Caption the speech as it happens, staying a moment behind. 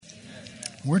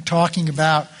We're talking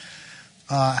about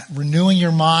renewing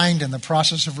your mind and the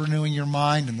process of renewing your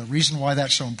mind, and the reason why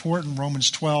that's so important.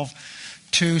 Romans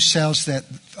 12:2 says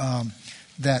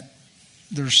that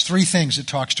there's three things it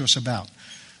talks to us about.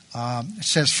 It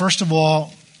says, first of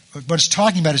all, what it's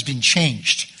talking about is being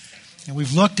changed. And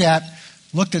we've looked at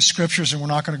scriptures, and we're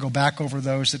not going to go back over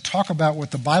those, that talk about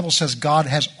what the Bible says God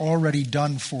has already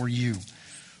done for you.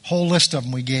 Whole list of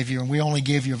them we gave you, and we only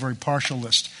gave you a very partial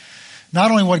list. Not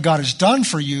only what God has done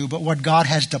for you, but what God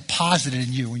has deposited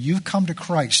in you. When you've come to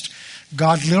Christ,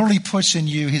 God literally puts in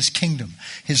you His kingdom,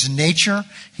 His nature.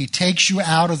 He takes you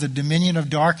out of the dominion of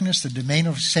darkness, the domain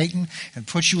of Satan, and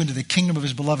puts you into the kingdom of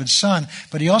His beloved Son.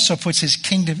 But He also puts His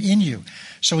kingdom in you.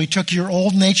 So He took your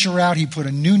old nature out. He put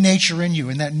a new nature in you,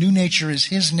 and that new nature is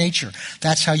His nature.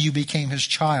 That's how you became His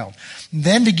child. And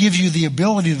then to give you the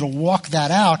ability to walk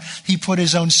that out, He put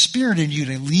His own Spirit in you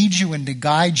to lead you and to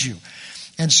guide you.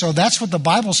 And so that's what the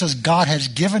Bible says God has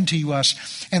given to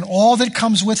us, and all that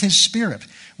comes with His Spirit,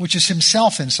 which is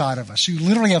Himself inside of us. You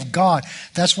literally have God.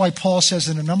 That's why Paul says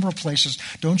in a number of places,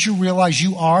 don't you realize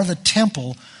you are the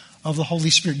temple of the Holy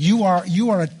Spirit? You are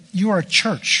a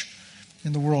church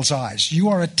in the world's eyes. You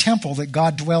are a temple that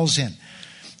God dwells in.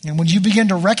 And when you begin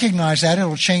to recognize that,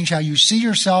 it'll change how you see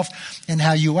yourself and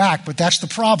how you act. But that's the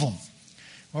problem.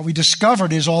 What we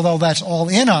discovered is, although that's all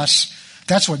in us,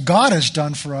 that's what God has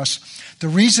done for us. The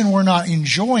reason we're not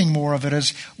enjoying more of it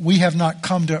is we have not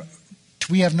come to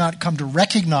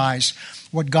recognize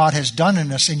what God has done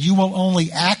in us, and you will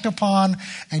only act upon,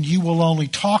 and you will only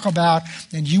talk about,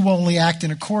 and you will only act in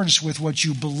accordance with what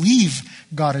you believe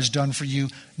God has done for you,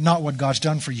 not what God's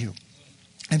done for you.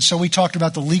 And so we talked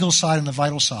about the legal side and the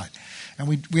vital side. And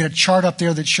we had a chart up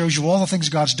there that shows you all the things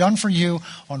God's done for you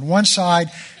on one side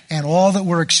and all that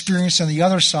we're experiencing on the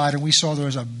other side, and we saw there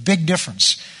was a big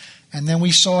difference. And then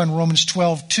we saw in Romans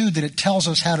 12:2 that it tells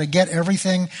us how to get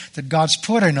everything that God's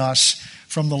put in us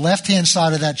from the left-hand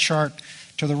side of that chart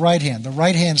to the right hand. The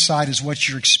right-hand side is what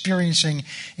you're experiencing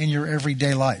in your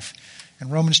everyday life.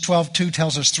 And Romans 12:2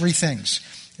 tells us three things.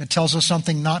 It tells us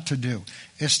something not to do.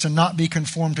 It's to not be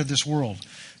conformed to this world.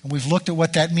 And we've looked at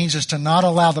what that means, is to not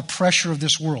allow the pressure of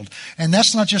this world. And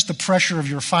that's not just the pressure of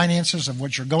your finances, of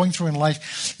what you're going through in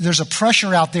life. There's a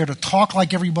pressure out there to talk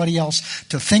like everybody else,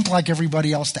 to think like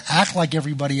everybody else, to act like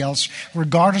everybody else,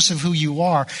 regardless of who you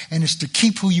are. And it's to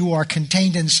keep who you are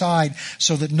contained inside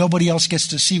so that nobody else gets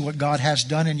to see what God has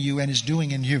done in you and is doing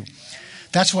in you.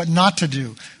 That's what not to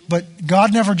do. But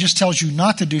God never just tells you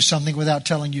not to do something without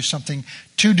telling you something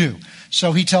to do.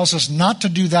 So He tells us not to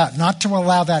do that, not to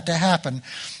allow that to happen.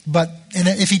 And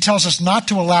if He tells us not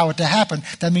to allow it to happen,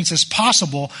 that means it's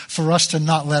possible for us to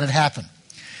not let it happen.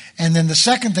 And then the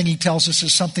second thing He tells us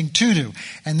is something to do.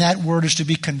 And that word is to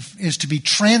be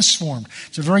transformed.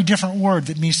 It's a very different word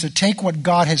that means to take what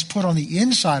God has put on the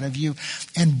inside of you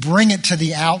and bring it to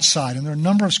the outside. And there are a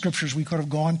number of scriptures we could have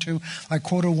gone to. I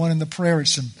quoted one in the prayer.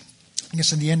 It's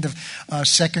in the end of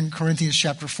 2 Corinthians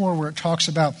chapter 4, where it talks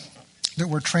about that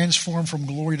we're transformed from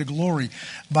glory to glory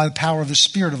by the power of the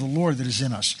Spirit of the Lord that is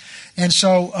in us. And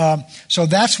so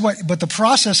that's but the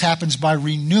process happens by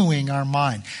renewing our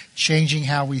mind, changing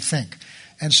how we think.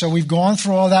 And so we've gone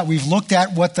through all that. We've looked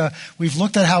at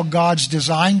how God's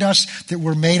designed us, that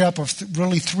we're made up of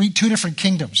really two different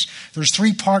kingdoms. There's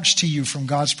three parts to you from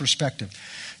God's perspective.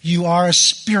 You are a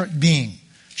spirit being.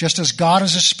 Just as God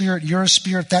is a spirit, you're a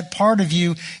spirit. That part of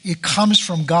you, it comes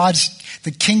from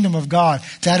the kingdom of God.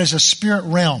 That is a spirit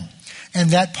realm. And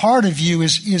that part of you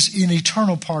is an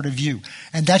eternal part of you.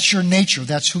 And that's your nature.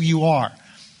 That's who you are.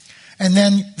 And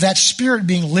then that spirit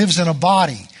being lives in a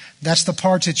body. That's the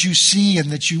parts that you see and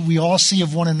that we all see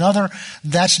of one another.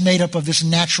 That's made up of this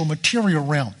natural material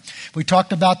realm. We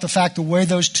talked about the fact the way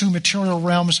those two material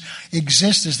realms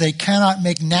exist is they cannot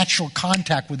make natural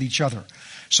contact with each other.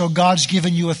 So God's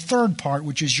given you a third part,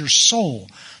 which is your soul,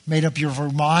 made up of your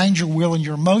mind, your will, and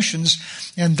your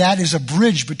emotions. And that is a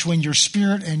bridge between your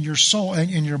spirit and your soul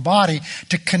and your body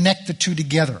to connect the two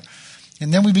together.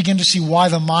 And then we begin to see why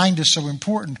the mind is so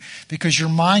important, because your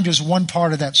mind is one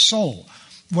part of that soul.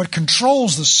 What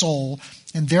controls the soul,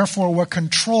 and therefore what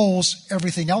controls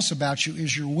everything else about you,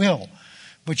 is your will.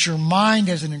 But your mind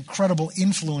has an incredible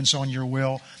influence on your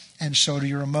will, and so do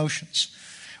your emotions.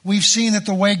 We've seen that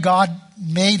the way God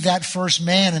made that first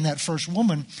man and that first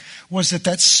woman was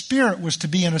that spirit was to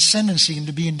be in ascendancy and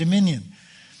to be in dominion.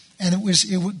 And it was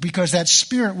because that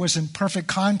spirit was in perfect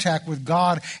contact with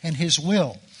God and His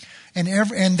will. And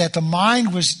that the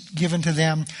mind was given to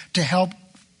them to help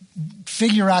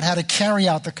figure out how to carry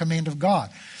out the command of God.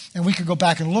 And we could go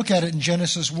back and look at it in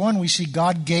Genesis 1. We see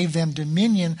God gave them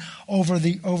dominion over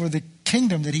the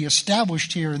kingdom that He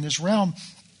established here in this realm.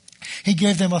 He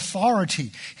gave them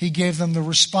authority. He gave them the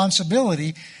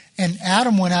responsibility. And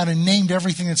Adam went out and named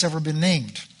everything that's ever been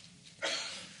named.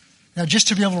 Now, just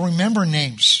to be able to remember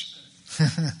names,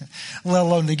 let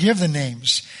alone to give the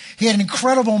names. He had an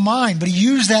incredible mind, but he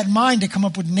used that mind to come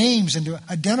up with names and to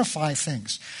identify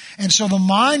things. And so the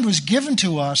mind was given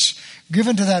to us,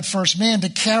 given to that first man to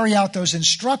carry out those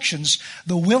instructions,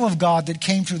 the will of God that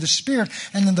came through the Spirit.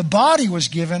 And then the body was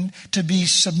given to be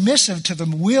submissive to the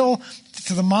will,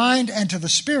 to the mind, and to the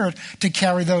Spirit to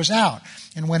carry those out.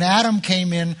 And when Adam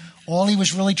came in, all he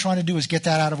was really trying to do was get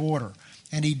that out of order.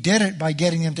 And he did it by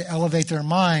getting them to elevate their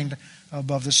mind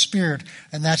above the Spirit.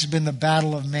 And that's been the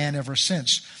battle of man ever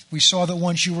since. We saw that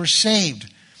once you were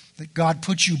saved, that God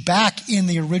put you back in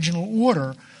the original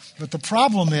order. But the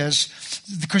problem is,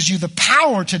 because you have the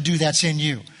power to do that's in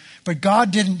you. But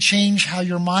God didn't change how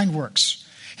your mind works.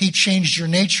 He changed your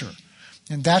nature.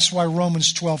 And that's why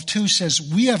Romans 12:2 says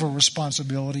we have a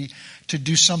responsibility to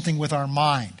do something with our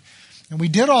mind. And we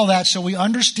did all that so we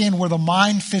understand where the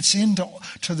mind fits into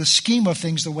the scheme of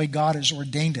things the way God has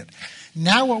ordained it.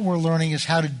 Now what we're learning is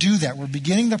how to do that. We're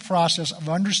beginning the process of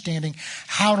understanding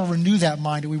how to renew that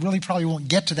mind. And we really probably won't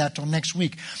get to that till next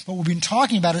week. What we've been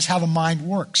talking about is how the mind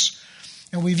works.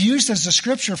 And we've used as the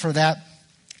scripture for that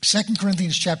 2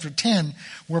 Corinthians chapter 10,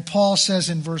 where Paul says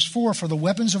in verse 4, "For the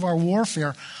weapons of our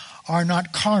warfare are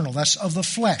not carnal." That's of the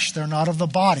flesh. They're not of the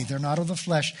body. They're not of the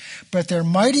flesh. But they're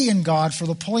mighty in God for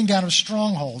the pulling down of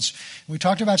strongholds. We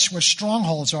talked about what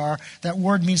strongholds are. That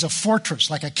word means a fortress,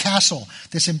 like a castle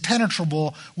that's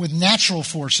impenetrable with natural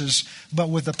forces, but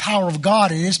with the power of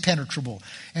God, it is penetrable.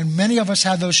 And many of us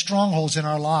have those strongholds in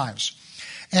our lives.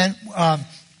 And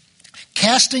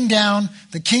casting down,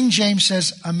 the King James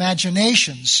says,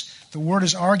 imaginations. The word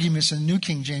is arguments in the New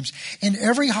King James. "And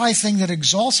every high thing that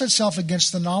exalts itself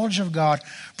against the knowledge of God,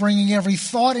 bringing every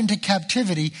thought into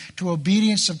captivity to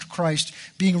obedience of Christ,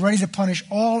 being ready to punish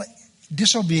all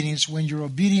disobedience when your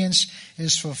obedience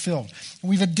is fulfilled." And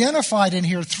we've identified in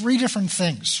here three different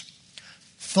things: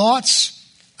 thoughts,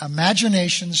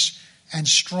 imaginations, and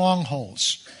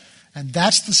strongholds. And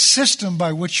that's the system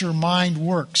by which your mind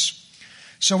works.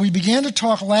 So we began to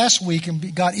talk last week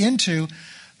and got into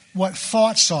what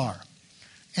thoughts are.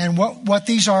 And what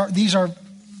these are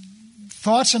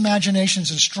thoughts,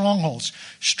 imaginations, and strongholds.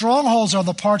 Strongholds are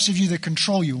the parts of you that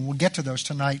control you, and we'll get to those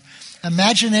tonight.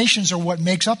 Imaginations are what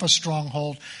makes up a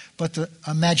stronghold, but the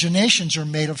imaginations are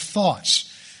made of thoughts.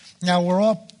 Now, we're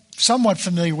all somewhat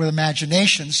familiar with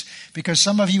imaginations because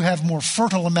some of you have more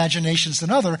fertile imaginations than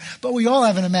others, but we all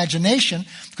have an imagination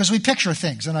because we picture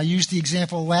things. And I used the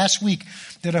example last week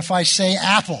that if I say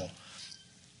apple,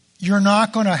 you're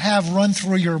not going to have run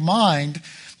through your mind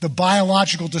the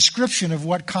biological description of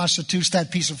what constitutes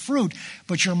that piece of fruit,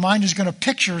 but your mind is going to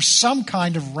picture some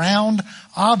kind of round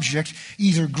object,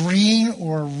 either green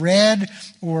or red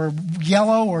or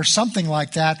yellow or something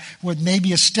like that, with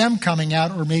maybe a stem coming out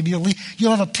or maybe a leaf.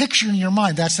 You'll have a picture in your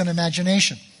mind. That's an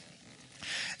imagination.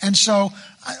 And so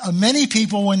many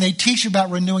people, when they teach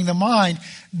about renewing the mind,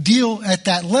 deal at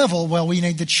that level. Well, we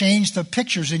need to change the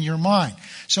pictures in your mind.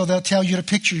 So they'll tell you to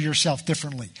picture yourself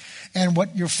differently. And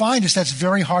what you'll find is that's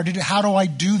very hard to do. How do I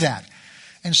do that?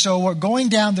 And so we're going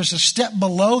down, there's a step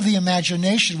below the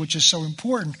imagination, which is so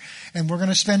important. And we're going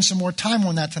to spend some more time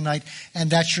on that tonight. And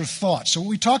that's your thoughts. So what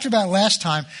we talked about last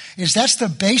time is that's the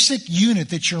basic unit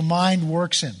that your mind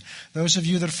works in. Those of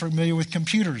you that are familiar with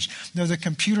computers know that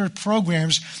computer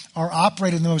programs are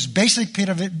operated in the most basic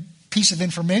piece of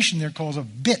information there called a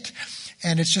bit.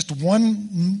 And it's just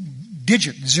one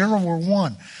digit, 0 or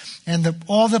 1. And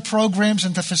all the programs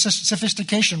and the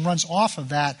sophistication runs off of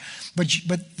that. But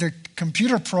the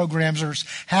computer programmers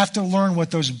have to learn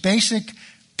what those basic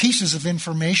pieces of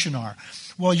information are.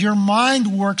 Well, your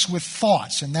mind works with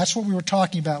thoughts, and that's what we were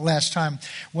talking about last time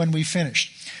when we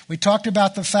finished. We talked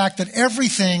about the fact that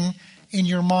everything in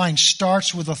your mind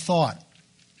starts with a thought.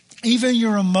 Even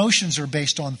your emotions are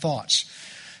based on thoughts.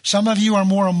 Some of you are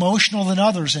more emotional than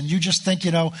others, and you just think,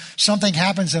 something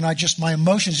happens and my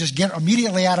emotions just get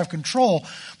immediately out of control.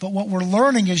 But what we're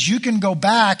learning is you can go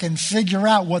back and figure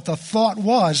out what the thought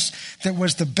was that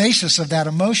was the basis of that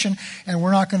emotion. And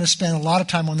we're not going to spend a lot of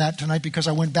time on that tonight because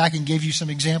I went back and gave you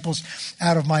some examples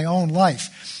out of my own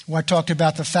life. Well, I talked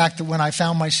about the fact that when I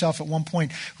found myself at one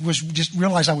point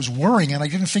realized I was worrying and I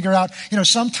didn't figure out,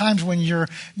 sometimes when you're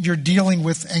dealing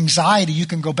with anxiety, you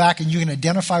can go back and you can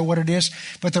identify what it is.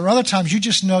 But there are other times you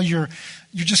just know you're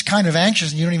just kind of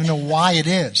anxious and you don't even know why it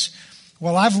is.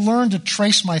 Well, I've learned to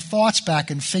trace my thoughts back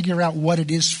and figure out what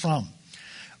it is from.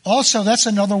 Also, that's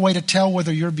another way to tell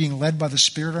whether you're being led by the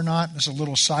Spirit or not. There's a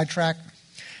little sidetrack.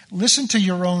 Listen to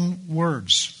your own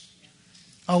words.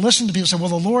 I'll listen to people say, well,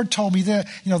 the Lord told me that,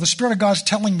 the Spirit of God's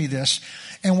telling me this.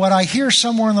 And what I hear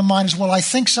somewhere in the mind is, well, I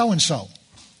think so-and-so.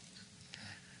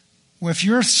 Well, if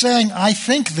you're saying, I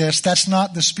think this, that's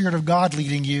not the Spirit of God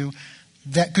leading you,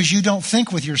 because you don't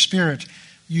think with your spirit,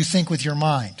 you think with your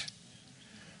mind.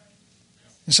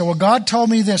 And so, well, God told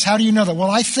me this. How do you know that?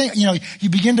 Well, I think, you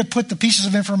begin to put the pieces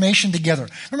of information together.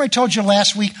 Remember I told you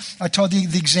last week, I told you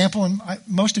the example, and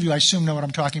most of you, I assume, know what I'm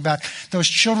talking about. Those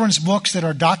children's books that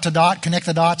are dot to dot, connect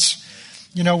the dots,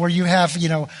 where you have,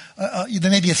 there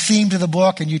may be a theme to the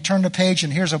book, and you turn the page,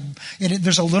 and there's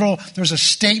a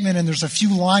statement, and there's a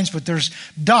few lines, but there's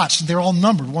dots. They're all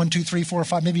numbered, 1, 2, 3, 4,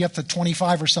 5, maybe up to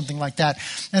 25 or something like that.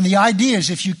 And the idea is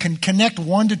if you can connect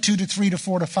 1 to 2 to 3 to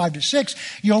 4 to 5 to 6,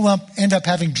 you'll end up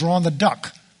having drawn the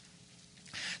duck.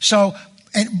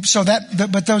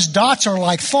 But those dots are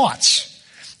like thoughts.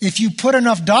 If you put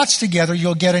enough dots together,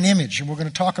 you'll get an image, and we're going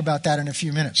to talk about that in a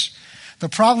few minutes. The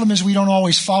problem is we don't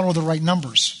always follow the right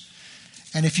numbers.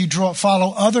 And if you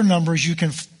follow other numbers, you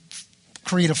can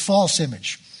create a false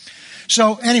image.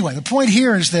 So anyway, the point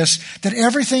here is this, that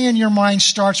everything in your mind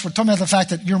starts, we're talking about the fact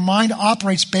that your mind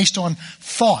operates based on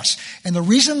thoughts. And the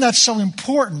reason that's so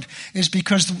important is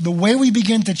because the way we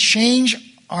begin to change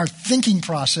our thinking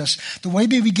process, the way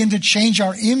we begin to change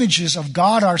our images of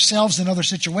God, ourselves, and other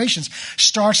situations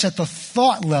starts at the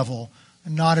thought level,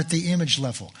 not at the image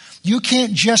level. You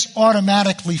can't just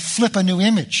automatically flip a new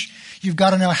image. You've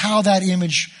got to know how that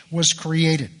image was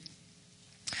created.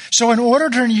 So in order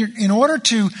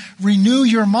to renew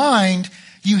your mind,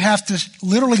 you have to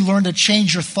literally learn to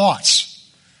change your thoughts.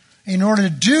 In order to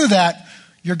do that,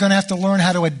 you're going to have to learn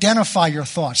how to identify your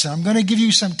thoughts. And I'm going to give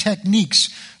you some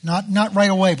techniques, not right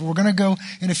away, but we're going to go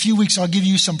in a few weeks. I'll give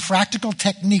you some practical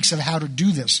techniques of how to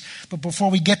do this. But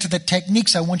before we get to the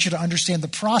techniques, I want you to understand the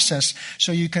process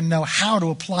so you can know how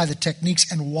to apply the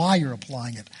techniques and why you're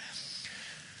applying it.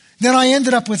 Then I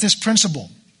ended up with this principle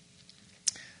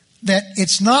that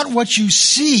it's not what you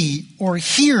see or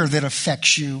hear that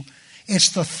affects you. It's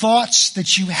the thoughts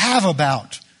that you have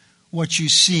about what you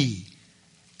see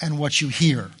and what you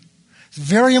hear. It's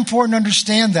very important to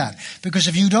understand that, because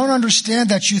if you don't understand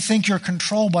that, you think you're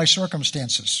controlled by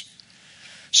circumstances.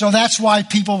 So that's why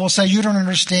people will say, you don't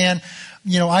understand,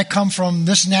 I come from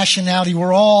this nationality, we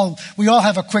all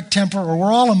have a quick temper, or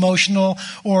we're all emotional,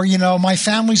 or, my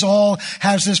family's all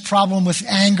has this problem with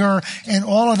anger and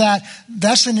all of that.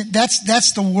 That's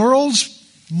the world's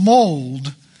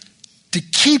mold to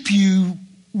keep you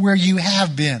where you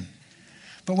have been.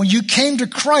 But when you came to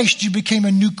Christ, you became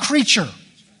a new creature.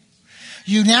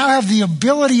 You now have the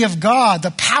ability of God,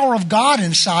 the power of God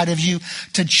inside of you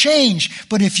to change.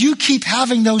 But if you keep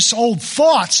having those old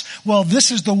thoughts, well,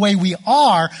 this is the way we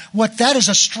are, that is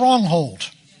a stronghold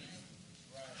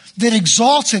that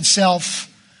exalts itself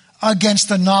against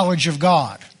the knowledge of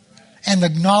God and the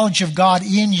knowledge of God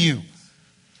in you.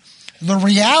 The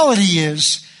reality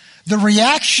is, the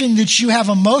reaction that you have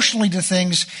emotionally to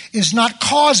things is not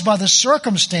caused by the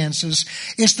circumstances.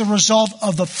 It's the result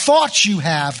of the thoughts you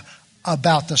have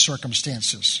about the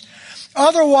circumstances.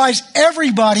 Otherwise,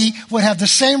 everybody would have the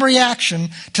same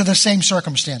reaction to the same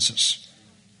circumstances.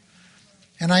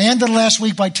 And I ended last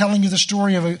week by telling you the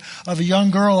story of a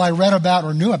young girl I read about,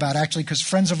 or knew about actually, because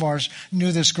friends of ours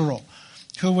knew this girl,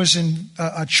 who was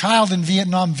a child in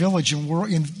Vietnam Village in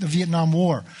the Vietnam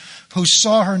War, who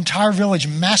saw her entire village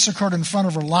massacred in front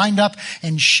of her, lined up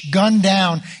and gunned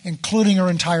down, including her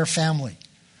entire family.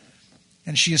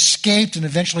 And she escaped and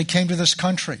eventually came to this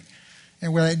country.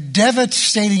 And with a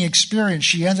devastating experience,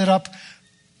 she ended up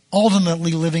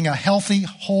ultimately living a healthy,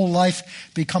 whole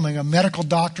life, becoming a medical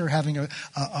doctor,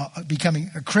 becoming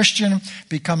a Christian,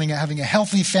 having a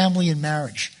healthy family and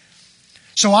marriage.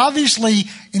 So obviously,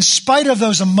 in spite of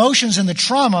those emotions and the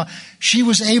trauma, she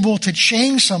was able to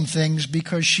change some things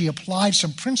because she applied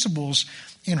some principles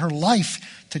in her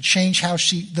life to change how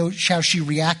she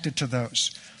reacted to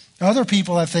those. Other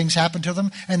people have things happen to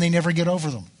them and they never get over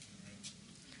them.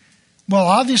 Well,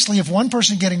 obviously, if one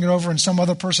person getting it over and some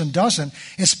other person doesn't,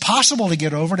 it's possible to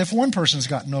get over it if one person's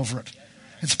gotten over it.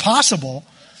 It's possible.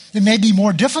 It may be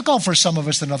more difficult for some of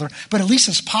us than others, but at least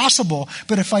it's possible.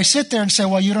 But if I sit there and say,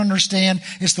 well, you don't understand,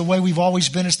 it's the way we've always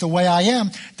been, it's the way I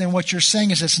am, then what you're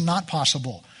saying is it's not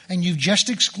possible. And you've just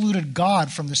excluded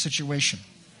God from the situation.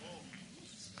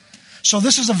 So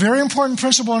this is a very important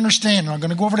principle to understand, and I'm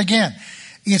going to go over it again.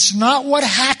 It's not what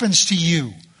happens to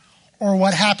you or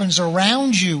what happens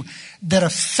around you that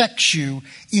affects you.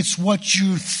 It's what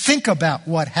you think about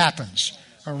what happens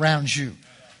around you.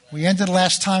 We ended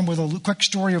last time with a quick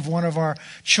story of one of our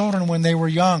children when they were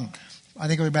young. I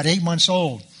think they were about 8 months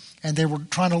old. And they were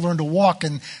trying to learn to walk,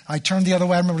 and I turned the other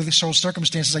way. I remember the whole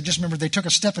circumstances. I just remember they took a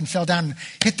step and fell down and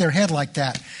hit their head like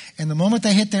that. And the moment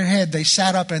they hit their head, they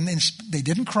sat up, and they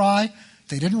didn't cry.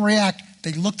 They didn't react.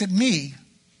 They looked at me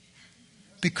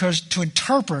to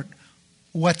interpret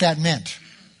what that meant.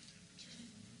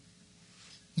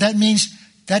 That means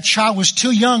that child was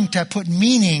too young to put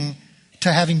meaning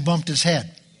to having bumped his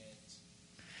head.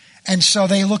 And so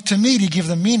they looked to me to give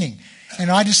them meaning. And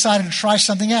I decided to try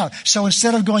something out. So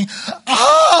instead of going,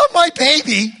 "Oh, my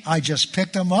baby," I just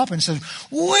picked them up and said,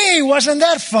 "Wee, wasn't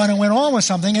that fun?" and went on with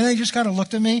something. And they just kind of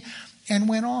looked at me and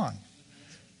went on.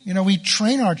 You know, we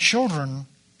train our children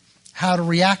how to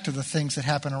react to the things that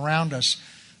happen around us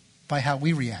by how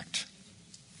we react.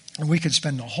 And we could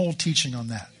spend a whole teaching on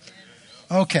that.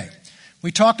 Okay.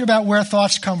 We talked about where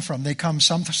thoughts come from.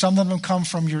 Some of them come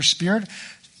from your spirit.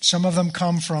 Some of them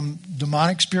come from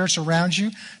demonic spirits around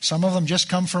you. Some of them just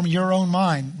come from your own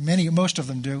mind. Most of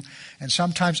them do. And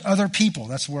sometimes other people,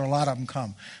 that's where a lot of them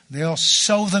come. They'll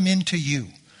sow them into you.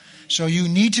 So you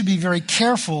need to be very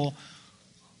careful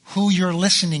who you're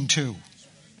listening to,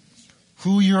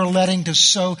 who you're letting to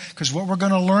sow. Because what we're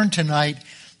going to learn tonight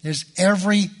is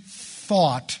every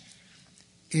thought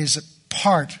is a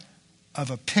part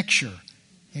of a picture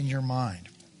in your mind.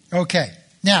 Okay,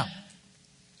 now,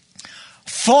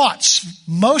 thoughts,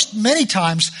 many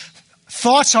times,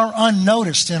 thoughts are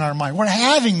unnoticed in our mind. We're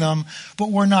having them, but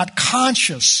we're not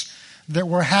conscious that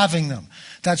we're having them.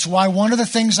 That's why one of the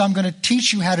things I'm going to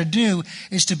teach you how to do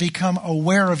is to become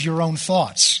aware of your own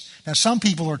thoughts. Now, some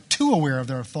people are too aware of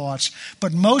their thoughts,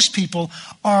 but most people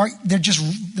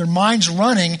their mind's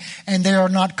running, and they are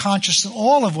not conscious of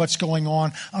all of what's going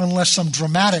on unless some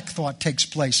dramatic thought takes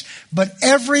place. But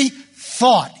every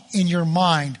thought in your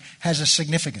mind has a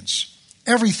significance.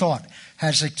 Every thought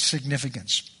has a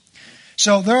significance.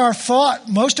 So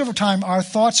most of the time, our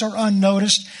thoughts are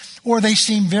unnoticed, or they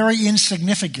seem very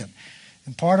insignificant.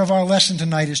 And part of our lesson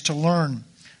tonight is to learn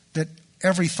that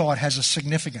every thought has a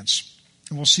significance.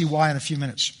 And we'll see why in a few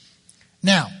minutes.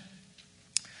 Now,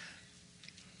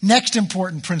 next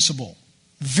important principle,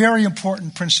 very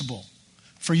important principle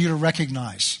for you to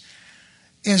recognize,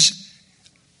 is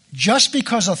just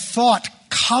because a thought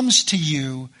comes to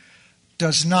you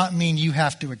does not mean you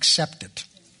have to accept it.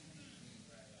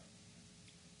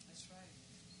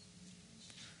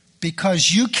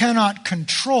 Because you cannot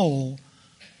control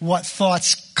what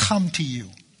thoughts come to you.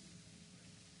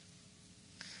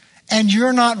 And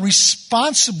you're not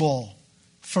responsible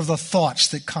for the thoughts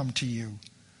that come to you.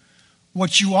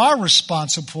 What you are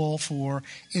responsible for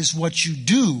is what you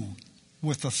do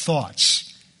with the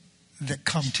thoughts that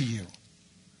come to you.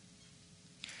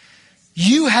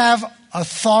 You have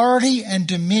authority and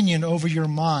dominion over your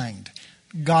mind.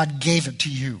 God gave it to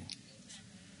you.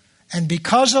 And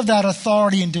because of that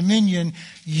authority and dominion,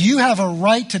 you have a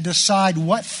right to decide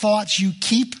what thoughts you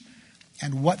keep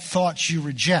and what thoughts you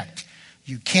reject.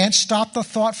 You can't stop the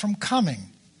thought from coming,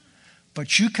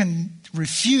 but you can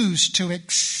refuse to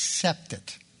accept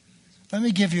it. Let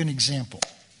me give you an example.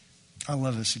 I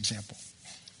love this example.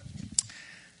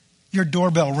 Your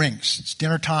doorbell rings. It's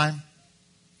dinner time.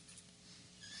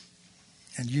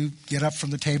 And you get up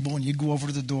from the table and you go over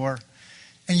to the door.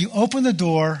 And you open the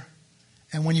door.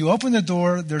 And when you open the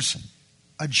door, there's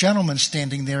a gentleman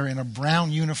standing there in a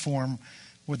brown uniform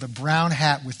with a brown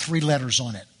hat with 3 letters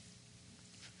on it.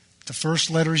 The first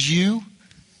letter is U,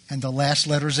 and the last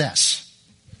letter is S.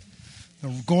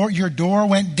 Your door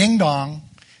went ding-dong.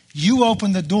 You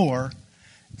open the door,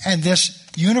 and this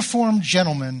uniformed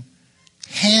gentleman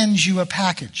hands you a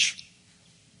package.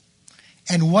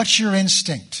 And what's your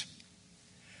instinct?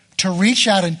 To reach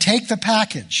out and take the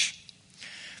package.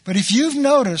 But if you've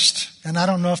noticed, and I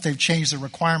don't know if they've changed the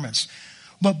requirements,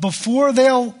 but before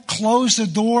they'll close the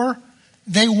door,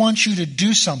 they want you to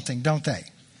do something, don't they?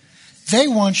 They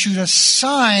want you to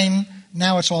sign,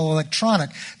 now it's all electronic,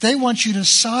 they want you to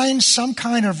sign some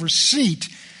kind of receipt,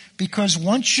 because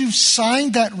once you've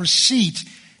signed that receipt,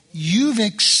 you've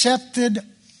accepted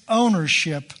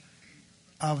ownership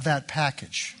of that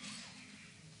package.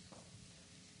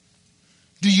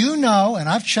 Do you know, and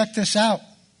I've checked this out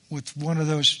with one of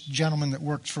those gentlemen that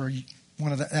worked for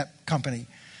one of that company,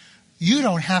 you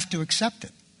don't have to accept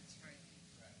it.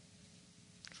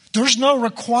 There's no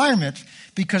requirement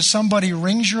because somebody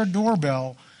rings your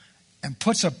doorbell and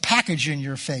puts a package in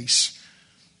your face.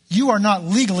 You are not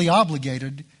legally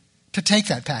obligated to take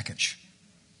that package.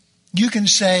 You can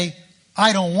say,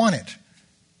 I don't want it.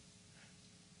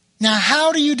 Now,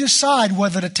 how do you decide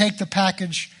whether to take the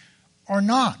package or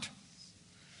not?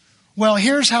 Well,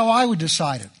 here's how I would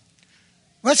decide it.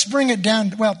 Let's bring it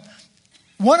down. Well,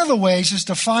 one of the ways is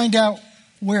to find out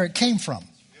where it came from.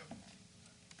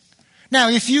 Now,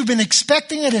 if you've been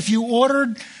expecting it, if you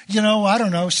ordered,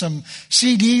 some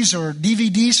CDs or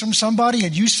DVDs from somebody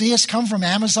and you see it's come from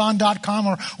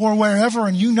Amazon.com or wherever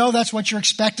and you know that's what you're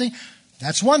expecting,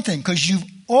 that's one thing because you've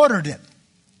ordered it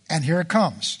and here it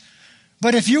comes.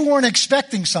 But if you weren't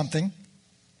expecting something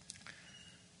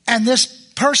and this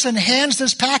person hands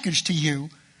this package to you,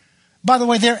 by the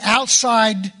way, they're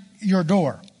outside your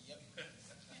door.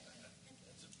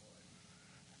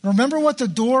 Remember what the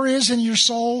door is in your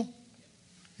soul?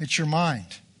 It's your mind.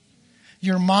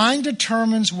 Your mind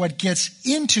determines what gets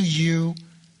into you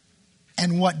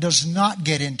and what does not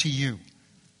get into you.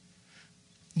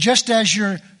 Just as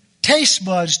your taste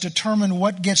buds determine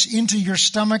what gets into your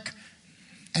stomach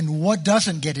and what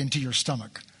doesn't get into your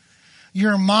stomach.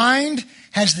 Your mind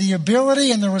has the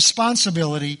ability and the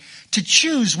responsibility to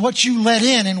choose what you let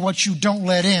in and what you don't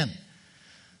let in.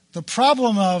 The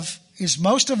problem is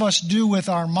most of us do with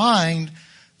our mind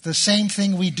the same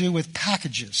thing we do with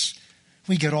packages.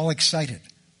 We get all excited.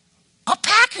 A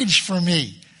package for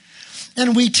me.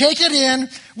 And we take it in,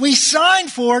 we sign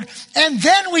for it, and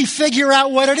then we figure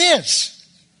out what it is.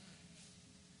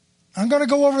 I'm going to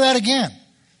go over that again.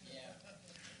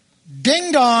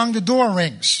 Ding dong, the door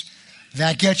rings.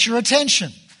 That gets your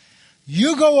attention.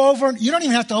 You go over, you don't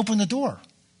even have to open the door.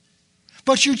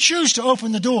 But you choose to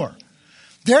open the door.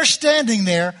 They're standing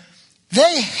there.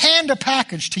 They hand a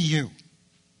package to you.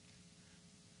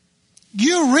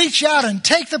 You reach out and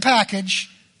take the package.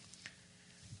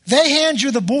 They hand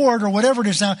you the board or whatever it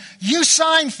is now. You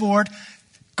sign for it.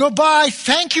 Goodbye.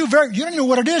 Thank you very much. You don't know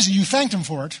what it is. You thanked them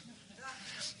for it.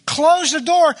 Close the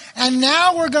door. And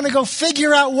now we're going to go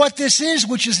figure out what this is,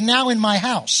 which is now in my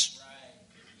house.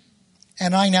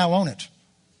 And I now own it.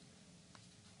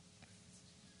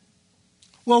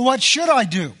 Well, what should I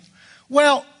do?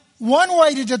 Well, one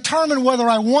way to determine whether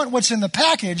I want what's in the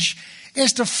package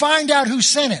is to find out who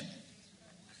sent it.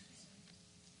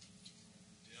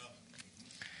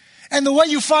 And the way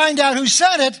you find out who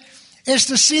sent it is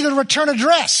to see the return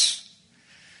address.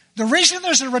 The reason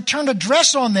there's a return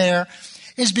address on there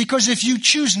is because if you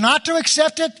choose not to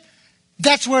accept it,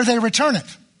 that's where they return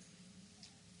it.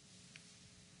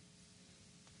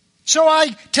 So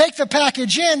I take the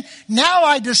package in. Now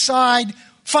I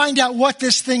find out what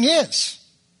this thing is.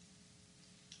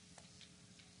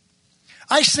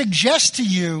 I suggest to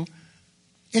you,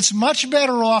 it's much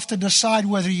better off to decide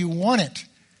whether you want it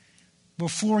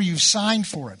before you've signed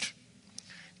for it.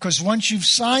 Because once you've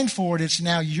signed for it, it's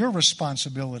now your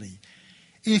responsibility.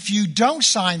 If you don't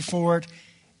sign for it,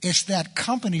 it's that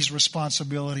company's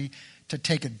responsibility to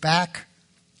take it back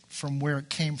from where it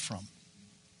came from.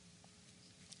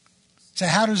 So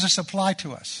how does this apply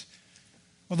to us?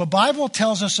 Well, the Bible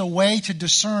tells us a way to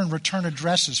discern return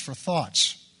addresses for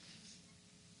thoughts.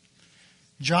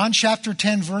 John chapter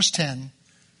 10, verse 10,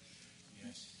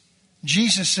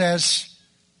 Jesus says,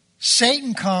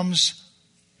 Satan comes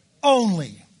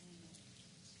only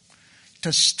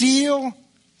to steal,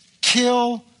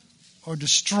 kill, or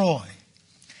destroy.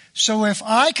 So if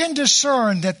I can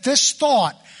discern that this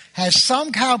thought has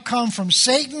somehow come from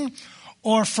Satan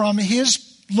or from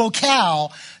his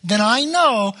locale, then I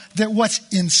know that what's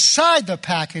inside the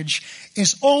package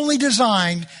is only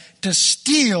designed to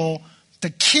steal, to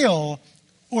kill,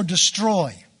 or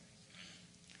destroy.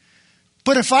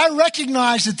 But if I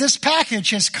recognize that this package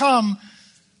has come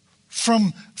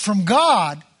from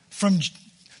God, from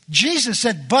Jesus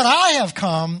said, but I have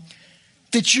come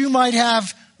that you might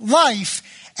have life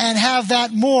and have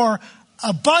that more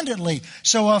abundantly.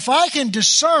 So if I can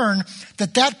discern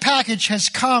that that package has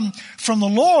come from the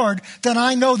Lord, then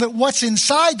I know that what's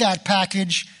inside that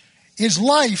package is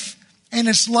life, and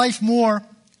it's life more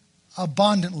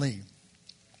abundantly.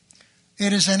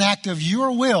 It is an act of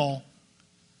your will,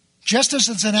 just as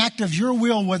it's an act of your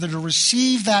will whether to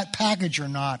receive that package or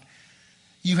not.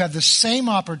 You have the same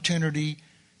opportunity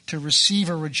to receive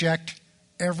or reject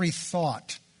every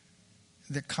thought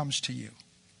that comes to you.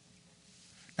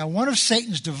 Now, one of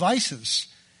Satan's devices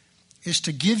is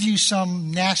to give you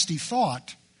some nasty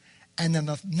thought, and then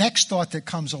the next thought that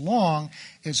comes along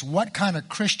is, what kind of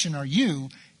Christian are you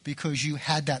because you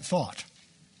had that thought?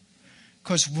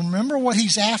 Because remember what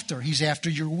he's after. He's after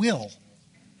your will.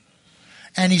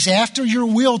 And he's after your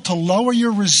will to lower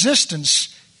your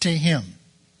resistance to him.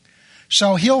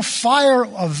 So he'll fire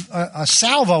a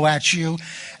salvo at you,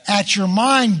 at your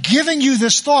mind, giving you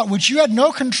this thought, which you had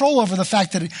no control over the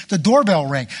fact that the doorbell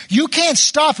rang. You can't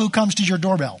stop who comes to your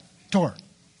door,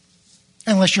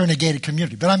 unless you're in a gated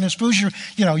community. But I mean, suppose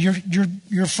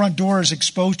your front door is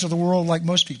exposed to the world like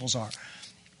most people's are.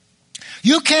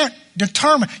 You can't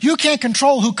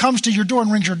control who comes to your door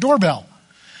and rings your doorbell.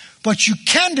 But you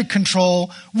can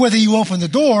control whether you open the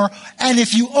door, and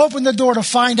if you open the door to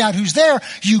find out who's there,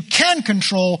 you can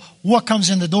control what comes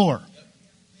in the door.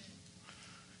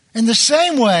 In the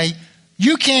same way,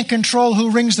 you can't control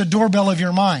who rings the doorbell of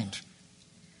your mind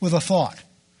with a thought.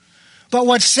 But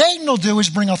what Satan will do is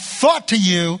bring a thought to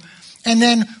you, and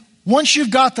then once you've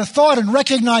got the thought and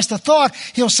recognize the thought,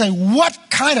 he'll say, what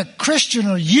kind of Christian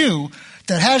are you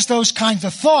that has those kinds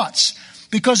of thoughts?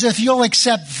 Because if you'll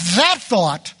accept that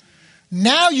thought,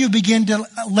 now you begin to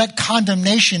let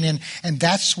condemnation in, and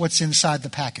that's what's inside the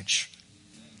package.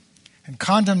 And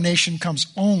condemnation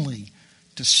comes only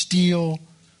to steal,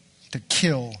 to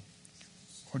kill,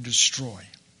 or destroy.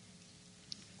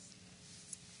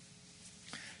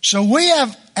 So we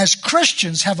have, as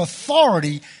Christians, have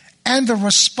authority and the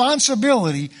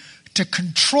responsibility to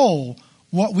control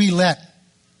what we let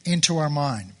into our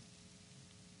mind.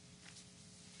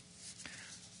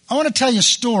 I want to tell you a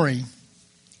story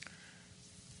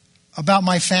about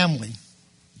my family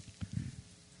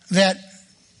that,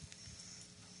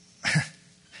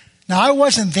 now I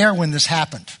wasn't there when this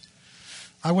happened.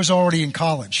 I was already in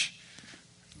college.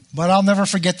 But I'll never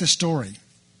forget this story.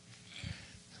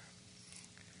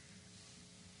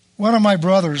 One of my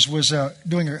brothers was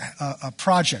doing a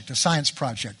project, a science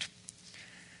project.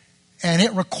 And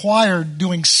it required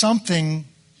doing something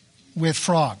with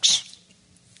frogs.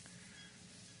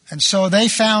 And so they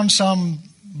found some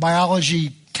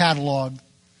biology catalog,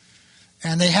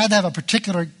 and they had to have a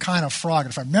particular kind of frog.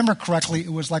 If I remember correctly,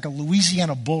 it was like a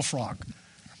Louisiana bullfrog.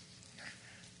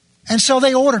 And so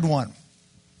they ordered one.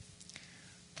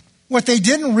 What they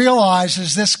didn't realize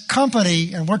is this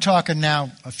company, and we're talking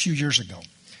now a few years ago,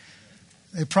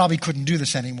 they probably couldn't do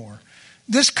this anymore.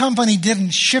 This company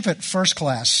didn't ship it first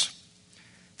class.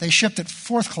 They shipped it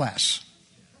fourth class.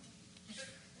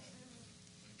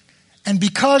 And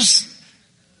because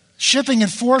shipping it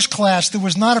fourth class, there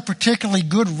was not a particularly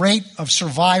good rate of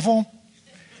survival,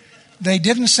 they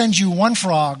didn't send you one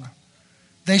frog,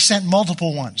 they sent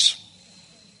multiple ones.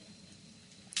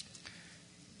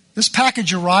 This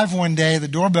package arrived one day, the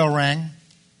doorbell rang.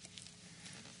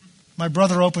 My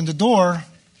brother opened the door,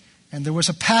 and there was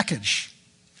a package.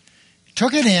 He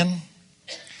took it in.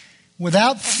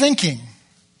 Without thinking,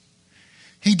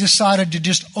 he decided to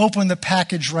just open the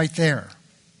package right there.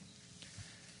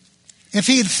 If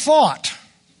he had thought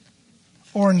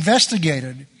or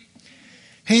investigated,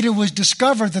 he'd have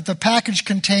discovered that the package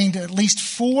contained at least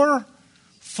 4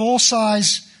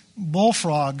 full-size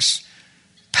bullfrogs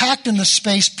packed in the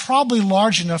space probably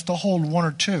large enough to hold 1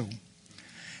 or 2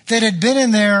 that had been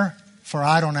in there for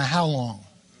I don't know how long.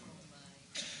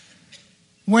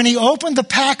 When he opened the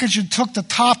package and took the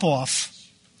top off,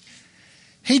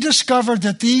 he discovered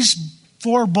that these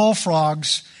 4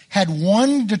 bullfrogs had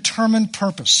one determined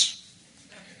purpose.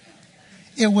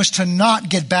 It was to not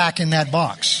get back in that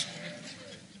box.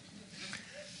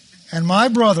 And my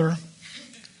brother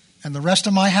and the rest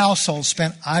of my household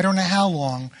spent I don't know how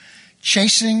long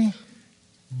chasing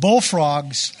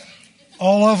bullfrogs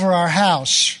all over our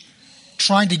house,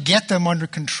 trying to get them under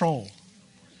control.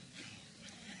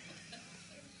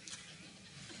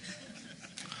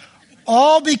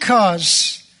 All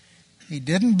because he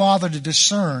didn't bother to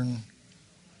discern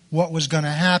what was going to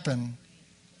happen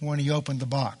when he opened the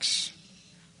box.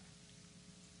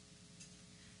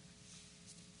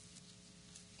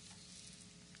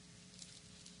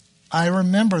 I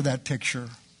remember that picture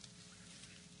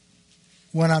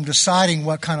when I'm deciding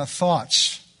what kind of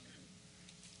thoughts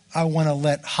I want to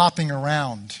let hopping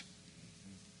around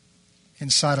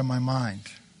inside of my mind.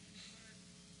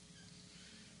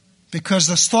 Because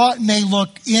the thought may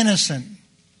look innocent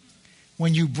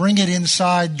when you bring it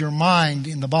inside your mind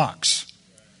in the box.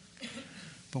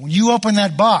 But when you open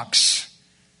that box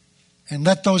and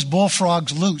let those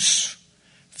bullfrogs loose,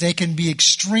 they can be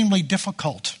extremely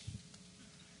difficult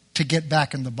to get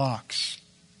back in the box.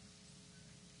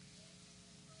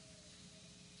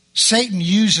 Satan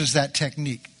uses that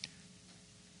technique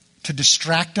to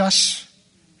distract us,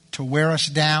 to wear us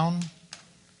down,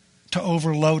 to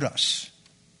overload us.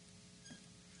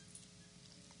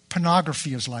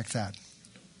 Pornography is like that.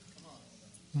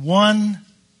 One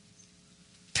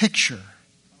picture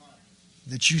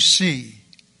that you see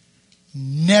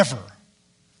never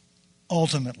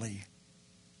ultimately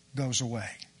goes away.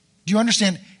 Do you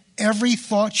understand? Every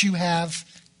thought you have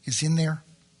is in there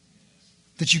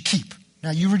that you keep. Now,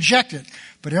 you reject it,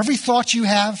 but every thought you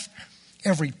have,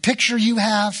 every picture you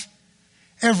have,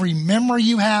 every memory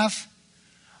you have,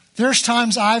 there's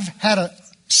times I've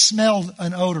smelled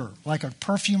an odor, like a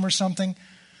perfume or something,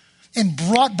 and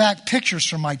brought back pictures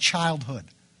from my childhood.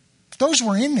 Those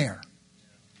were in there.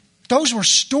 Those were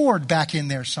stored back in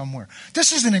there somewhere.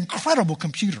 This is an incredible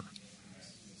computer.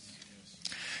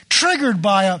 Triggered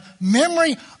by a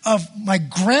memory of my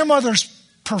grandmother's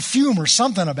perfume or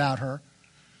something about her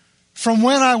from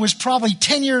when I was probably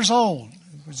 10 years old,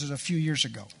 which is a few years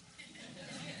ago.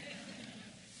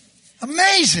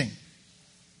 Amazing.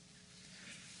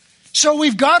 So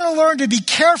we've got to learn to be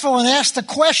careful and ask the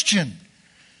question,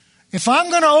 if I'm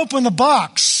going to open the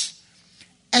box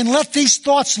and let these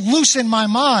thoughts loose in my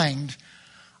mind,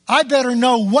 I better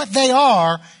know what they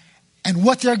are and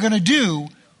what they're going to do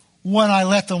when I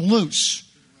let them loose.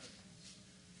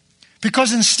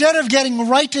 Because instead of getting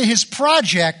right to his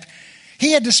project,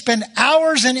 he had to spend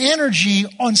hours and energy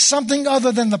on something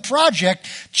other than the project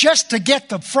just to get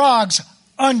the frogs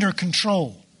under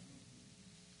control.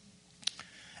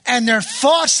 And they're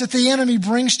thoughts that the enemy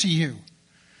brings to you.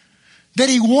 That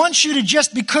he wants you to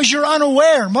just, because you're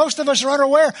unaware, most of us are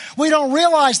unaware, we don't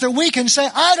realize that we can say,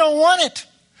 I don't want it.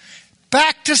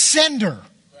 Back to sender.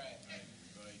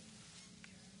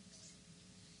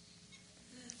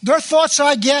 There are thoughts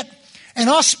I get, and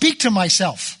I'll speak to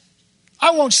myself.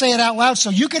 I won't say it out loud so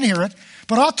you can hear it,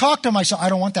 but I'll talk to myself. I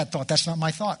don't want that thought. That's not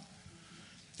my thought.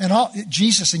 And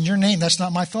Jesus, in your name, that's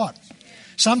not my thought.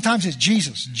 Sometimes it's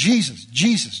Jesus, Jesus,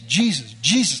 Jesus, Jesus,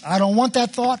 Jesus. I don't want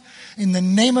that thought. In the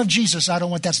name of Jesus, I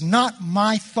don't want. That's not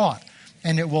my thought.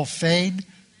 And it will fade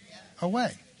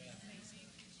away.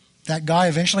 That guy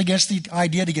eventually gets the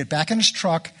idea to get back in his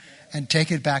truck and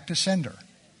take it back to sender.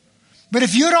 But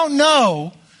if you don't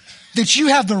know that you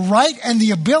have the right and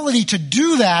the ability to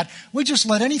do that, we just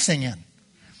let anything in.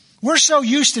 We're so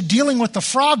used to dealing with the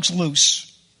frogs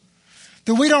loose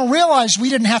that we don't realize we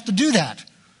didn't have to do that.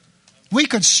 We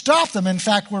could stop them. In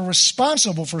fact, we're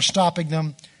responsible for stopping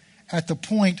them at the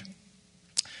point.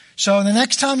 So the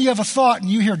next time you have a thought and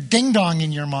you hear ding-dong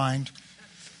in your mind,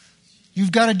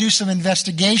 you've got to do some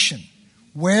investigation.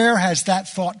 Where has that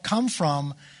thought come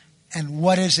from and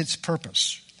what is its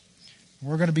purpose?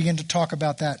 We're going to begin to talk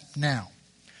about that now.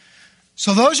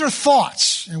 So those are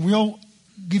thoughts, and we'll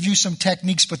give you some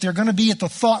techniques, but they're going to be at the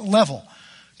thought level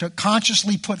to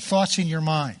consciously put thoughts in your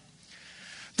mind.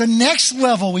 The next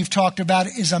level we've talked about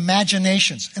is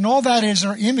imaginations, and all that is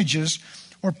are images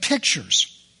or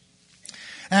pictures.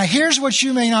 Now here's what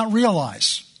you may not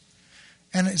realize,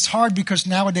 and it's hard because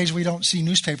nowadays we don't see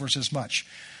newspapers as much,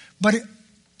 but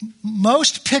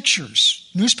most pictures,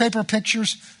 newspaper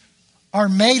pictures, are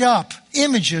made up,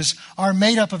 images are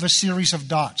made up of a series of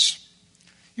dots.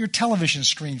 Your television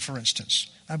screen, for instance,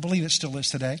 I believe it still is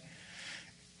today.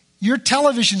 Your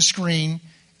television screen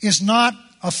is not,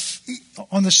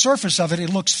 on the surface of it, it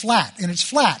looks flat, and it's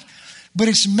flat. But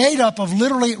it's made up of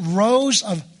literally rows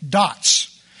of dots.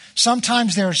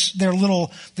 Sometimes they're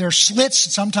slits,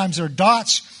 sometimes they're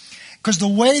dots. Because the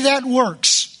way that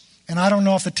works, and I don't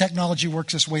know if the technology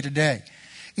works this way today,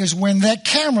 is when that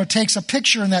camera takes a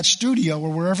picture in that studio or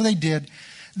wherever they did,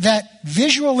 that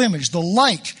visual image, the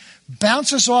light,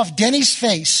 bounces off Denny's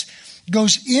face,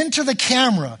 goes into the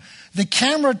camera. The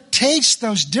camera takes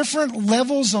those different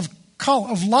levels of color,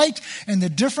 of light and the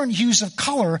different hues of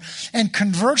color and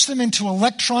converts them into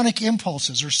electronic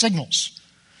impulses or signals.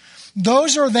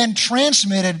 Those are then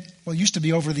transmitted, well, it used to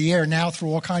be over the air, now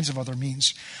through all kinds of other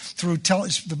means, through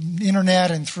the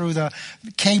internet and through the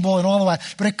cable and all of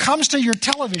that. But it comes to your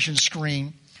television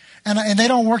screen, and they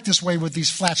don't work this way with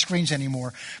these flat screens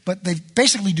anymore, but they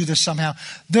basically do this somehow.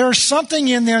 There's something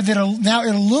in there that now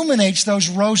illuminates those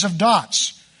rows of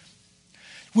dots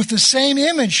with the same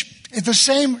image, in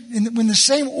the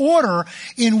same order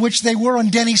in which they were on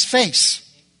Denny's face.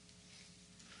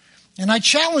 And I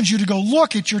challenge you to go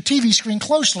look at your TV screen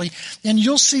closely, and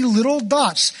you'll see little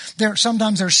dots.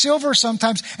 Sometimes they're silver,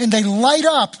 sometimes, and they light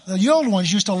up. The old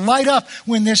ones used to light up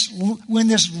when this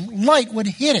light would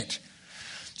hit it.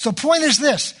 So the point is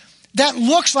this: that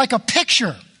looks like a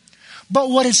picture, but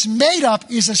what it's made up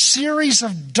is a series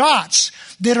of dots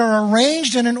that are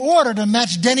arranged in an order to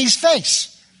match Denny's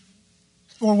face,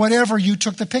 or whatever you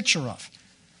took the picture of.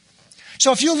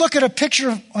 So if you look at a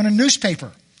picture on a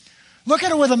newspaper, look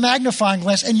at it with a magnifying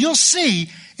glass, and you'll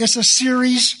see it's a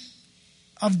series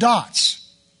of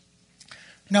dots.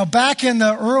 Now, back in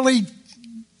the early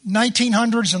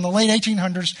 1900s and the late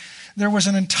 1800s, there was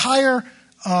an entire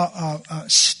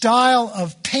style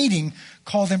of painting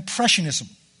called Impressionism.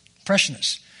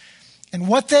 Impressionists. And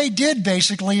what they did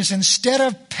basically is, instead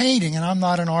of painting, and I'm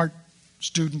not an art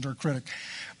student or critic,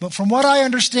 but from what I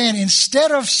understand,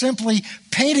 instead of simply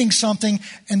painting something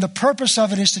and the purpose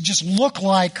of it is to just look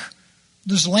like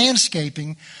this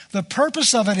landscaping, the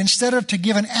purpose of it, instead of to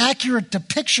give an accurate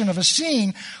depiction of a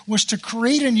scene, was to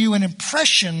create in you an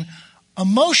impression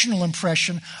emotional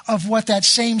impression of what that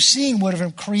same scene would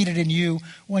have created in you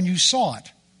when you saw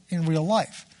it in real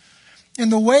life.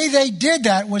 And the way they did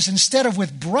that was, instead of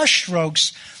with brush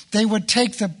strokes, they would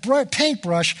take the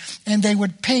paintbrush and they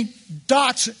would paint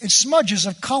dots and smudges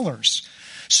of colors.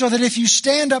 So that if you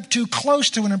stand up too close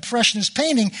to an Impressionist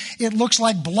painting, it looks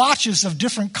like blotches of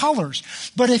different colors.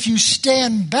 But if you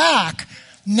stand back,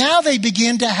 now they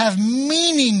begin to have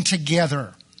meaning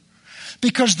together.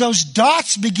 Because those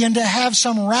dots begin to have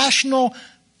some rational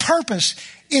purpose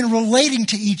in relating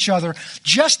to each other,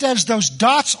 just as those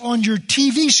dots on your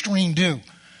TV screen do.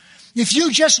 If you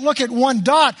just look at one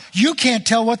dot, you can't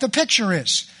tell what the picture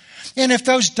is. And if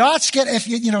those dots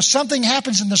something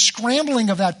happens in the scrambling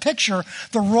of that picture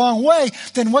the wrong way,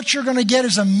 then what you're going to get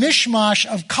is a mishmash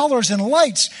of colors and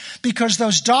lights, because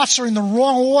those dots are in the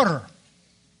wrong order.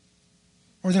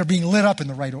 Or they're being lit up in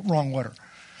the wrong order.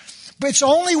 But it's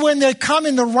only when they come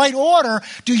in the right order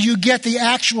do you get the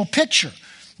actual picture.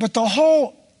 But the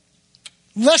whole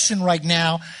lesson right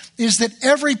now is that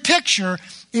every picture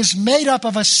is made up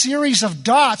of a series of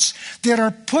dots that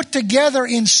are put together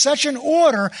in such an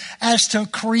order as to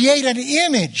create an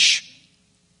image.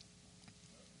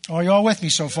 Are you all with me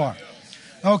so far?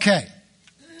 Okay.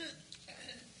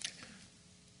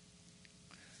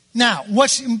 Now,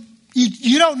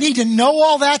 you don't need to know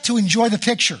all that to enjoy the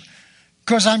picture.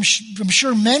 Because I'm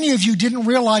sure many of you didn't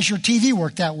realize your TV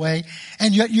worked that way,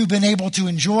 and yet you've been able to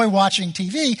enjoy watching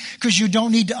TV because you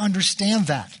don't need to understand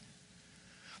that.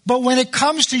 But when it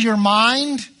comes to your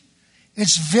mind,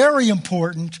 it's very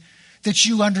important that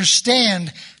you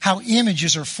understand how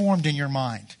images are formed in your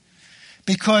mind.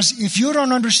 Because if you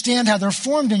don't understand how they're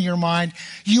formed in your mind,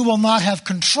 you will not have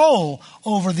control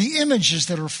over the images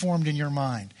that are formed in your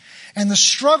mind. And the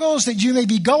struggles that you may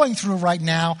be going through right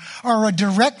now are a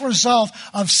direct result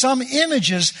of some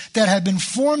images that have been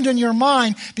formed in your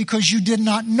mind because you did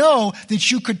not know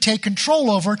that you could take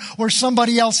control over it, or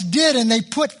somebody else did and they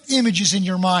put images in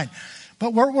your mind.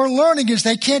 But what we're learning is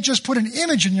they can't just put an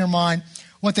image in your mind.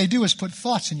 What they do is put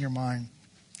thoughts in your mind.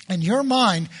 And your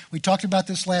mind, we talked about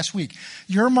this last week,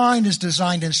 your mind is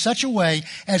designed in such a way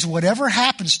as whatever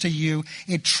happens to you,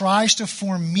 it tries to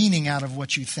form meaning out of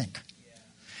what you think.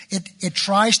 It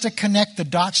tries to connect the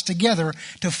dots together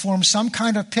to form some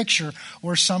kind of picture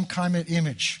or some kind of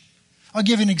image. I'll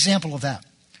give you an example of that.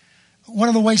 One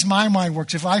of the ways my mind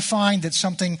works, if I find that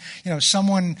something,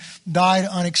 someone died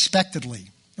unexpectedly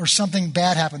or something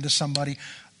bad happened to somebody,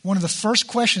 one of the first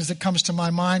questions that comes to my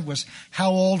mind was,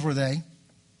 how old were they?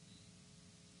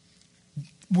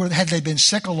 Had they been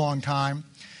sick a long time?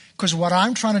 Because what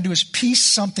I'm trying to do is piece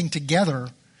something together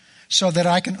so that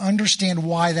I can understand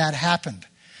why that happened.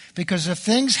 Because if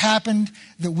things happened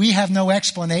that we have no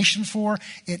explanation for,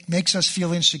 it makes us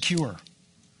feel insecure.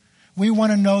 We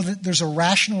want to know that there's a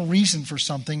rational reason for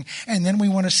something, and then we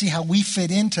want to see how we fit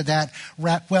into that.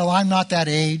 Well, I'm not that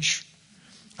age.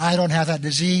 I don't have that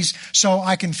disease, so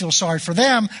I can feel sorry for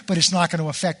them, but it's not going to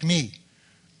affect me.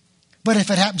 But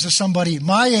if it happens to somebody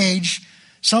my age,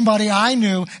 somebody I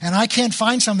knew, and I can't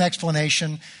find some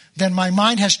explanation, then my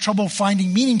mind has trouble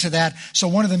finding meaning to that. So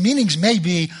one of the meanings may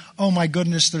be, oh my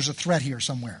goodness, there's a threat here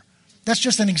somewhere. That's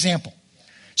just an example.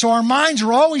 So our minds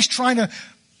are always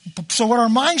so what our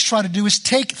minds try to do is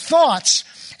take thoughts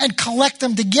and collect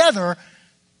them together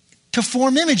to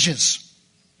form images.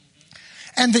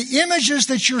 And the images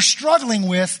that you're struggling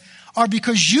with are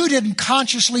because you didn't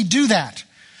consciously do that.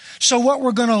 So what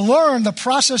we're going to learn, the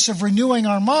process of renewing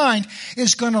our mind,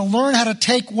 is going to learn how to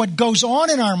take what goes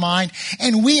on in our mind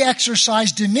and we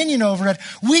exercise dominion over it.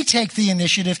 We take the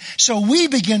initiative, so we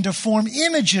begin to form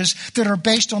images that are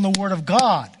based on the Word of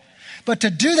God. But to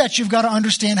do that, you've got to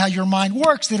understand how your mind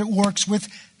works, that it works with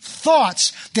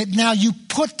thoughts, that now you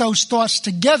put those thoughts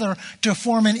together to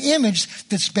form an image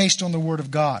that's based on the Word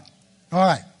of God. All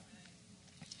right.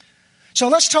 So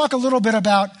let's talk a little bit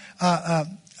about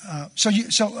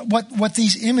what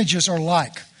these images are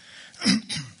like.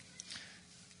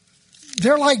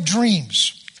 They're like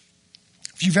dreams.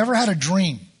 If you've ever had a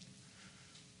dream.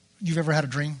 You've ever had a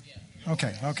dream?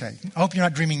 Okay. I hope you're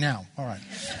not dreaming now. All right.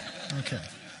 Okay.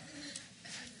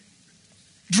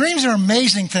 Dreams are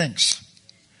amazing things.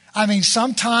 I mean,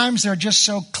 sometimes they're just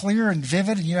so clear and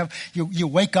vivid, and you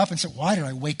wake up and say, why did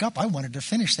I wake up? I wanted to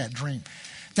finish that dream.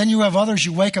 Then you have others,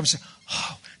 you wake up and say,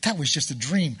 oh, that was just a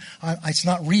dream. It's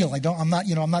not real. I'm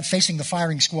not facing the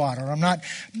firing squad, or I'm not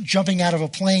jumping out of a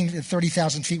plane at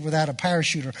 30,000 feet without a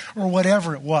parachute, or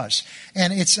whatever it was.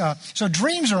 And so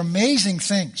dreams are amazing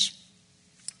things.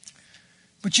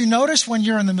 But you notice when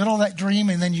you're in the middle of that dream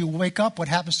and then you wake up, what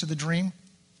happens to the dream?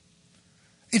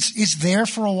 It's there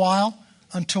for a while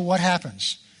until what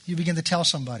happens? You begin to tell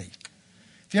somebody.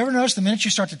 Have you ever noticed the minute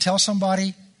you start to tell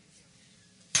somebody,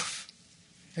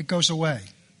 it goes away?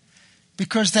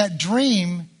 Because that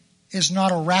dream is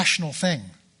not a rational thing.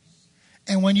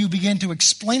 And when you begin to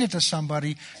explain it to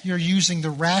somebody, you're using the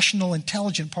rational,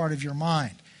 intelligent part of your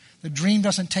mind. The dream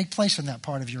doesn't take place in that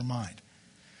part of your mind.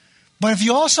 But if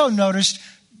you also noticed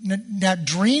that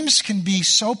dreams can be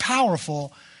so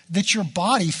powerful that your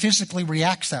body physically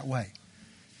reacts that way.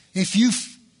 If you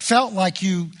felt like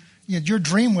your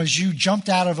dream was you jumped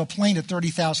out of a plane at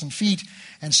 30,000 feet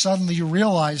and suddenly you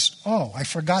realized, oh, I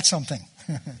forgot something.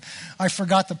 I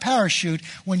forgot the parachute.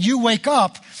 When you wake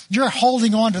up, you're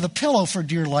holding on to the pillow for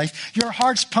dear life. Your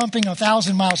heart's pumping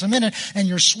 1,000 miles a minute and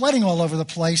you're sweating all over the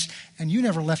place and you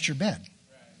never left your bed.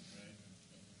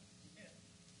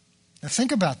 Now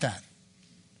think about that.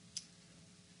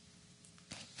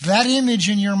 That image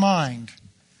in your mind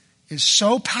is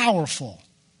so powerful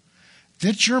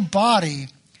that your body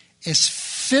is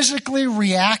physically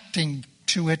reacting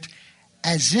to it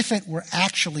as if it were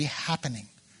actually happening.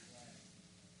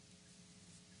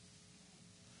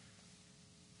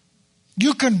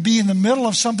 You can be in the middle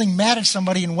of something, mad at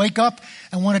somebody, and wake up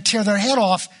and want to tear their head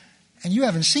off, and you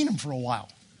haven't seen them for a while.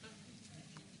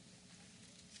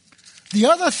 The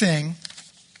other thing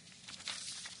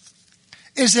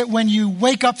is that when you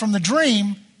wake up from the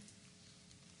dream,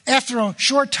 after a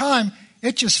short time,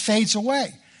 it just fades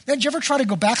away. Did you ever try to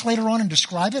go back later on and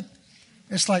describe it?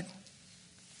 It's like,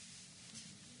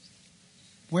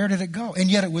 where did it go? And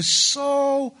yet it was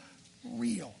so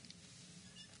real.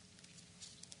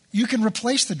 You can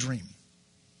replace the dream.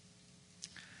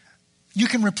 You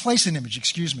can replace an image,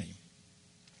 excuse me.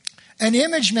 An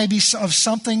image may be of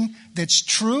something that's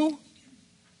true.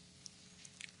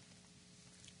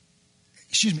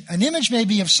 An image may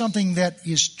be of something that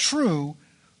is true,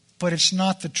 but it's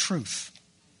not the truth.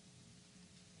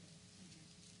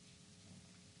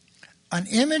 An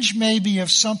image may be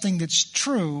of something that's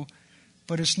true,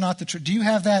 but it's not the truth. Do you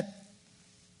have that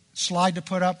slide to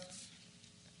put up?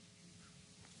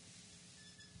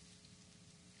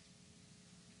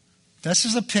 This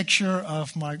is a picture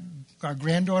of our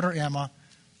granddaughter Emma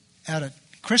at a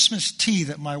Christmas tea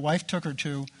that my wife took her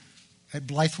to at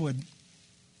Blythewood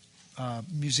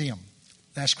Museum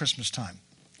last Christmas time.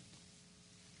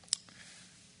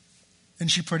 Isn't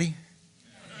she pretty?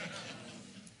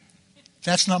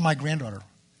 That's not my granddaughter.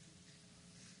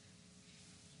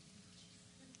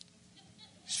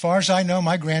 As far as I know,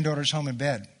 my granddaughter's home in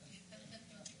bed.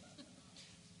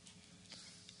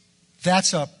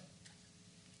 That's a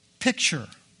picture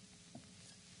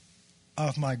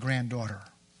of my granddaughter.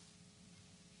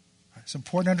 It's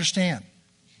important to understand.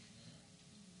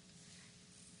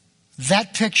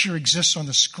 That picture exists on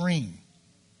the screen,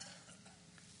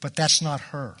 but that's not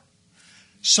her.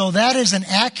 So that is an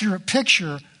accurate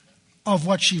picture of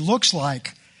what she looks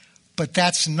like, but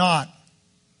that's not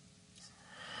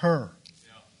her.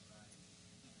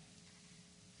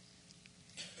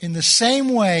 In the same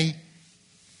way,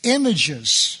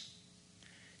 images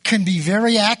can be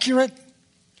very accurate,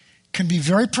 can be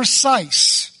very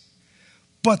precise,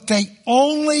 but they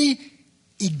only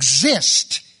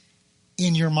exist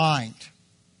in your mind.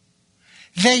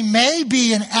 They may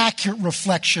be an accurate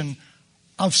reflection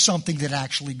of something that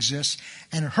actually exists.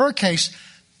 And in her case,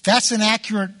 that's an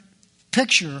accurate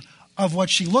picture of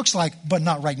what she looks like, but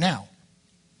not right now.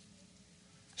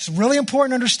 It's really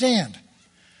important to understand.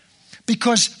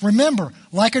 Because remember,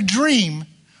 like a dream,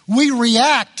 we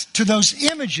react to those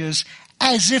images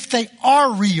as if they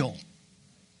are real.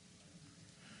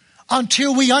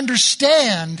 Until we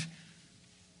understand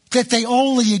that they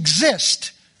only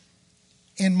exist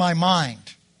in my mind.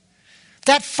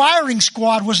 That firing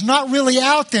squad was not really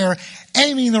out there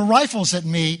aiming the rifles at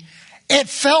me. It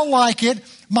felt like it.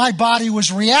 My body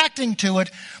was reacting to it.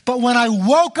 But when I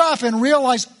woke up and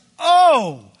realized,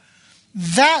 oh,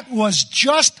 that was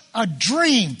just a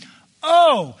dream.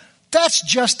 Oh, that's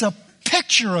just a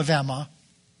picture of Emma.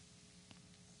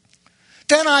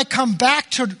 Then I come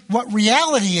back to what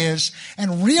reality is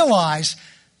and realize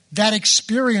that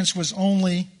experience was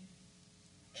only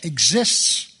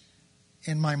exists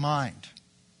in my mind.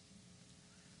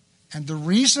 And the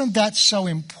reason that's so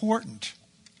important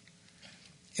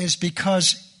is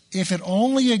because if it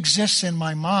only exists in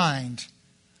my mind,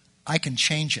 I can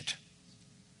change it.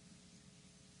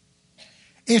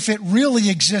 If it really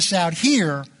exists out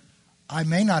here, I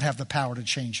may not have the power to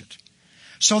change it.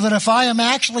 So that if I am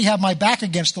actually have my back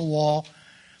against the wall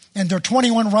and there are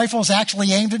 21 rifles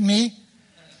actually aimed at me,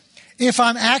 if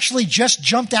I'm actually just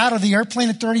jumped out of the airplane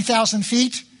at 30,000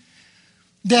 feet,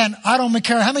 then I don't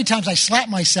care how many times I slap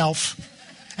myself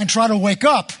and try to wake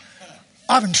up,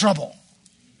 I'm in trouble.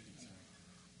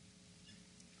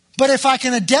 But if I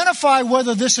can identify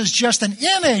whether this is just an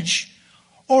image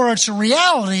or it's a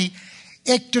reality,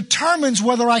 it determines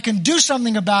whether I can do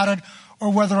something about it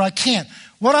or whether I can't.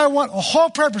 What I want, the whole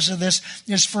purpose of this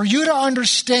is for you to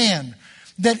understand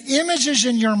that images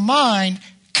in your mind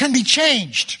can be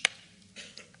changed.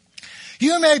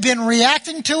 You may have been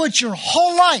reacting to it your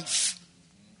whole life,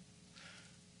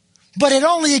 but it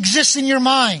only exists in your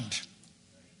mind.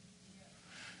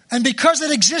 And because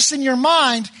it exists in your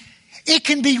mind, it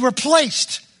can be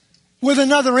replaced with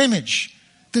another image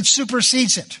that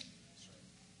supersedes it.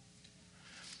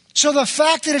 So the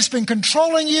fact that it's been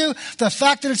controlling you, the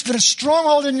fact that it's been a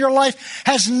stronghold in your life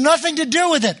has nothing to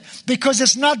do with it because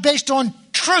it's not based on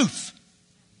truth.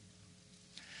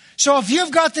 So if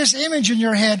you've got this image in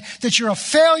your head that you're a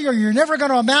failure, you're never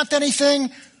going to amount to anything,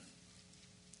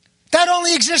 that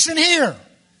only exists in here.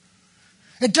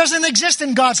 It doesn't exist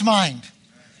in God's mind.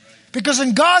 Because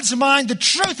in God's mind, the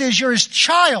truth is you're His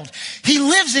child. He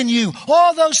lives in you.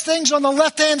 All those things on the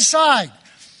left-hand side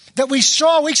that we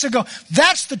saw weeks ago,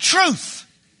 that's the truth.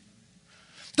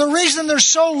 The reason there's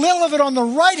so little of it on the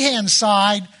right-hand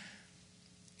side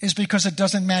is because it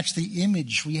doesn't match the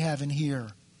image we have in here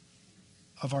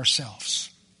of ourselves.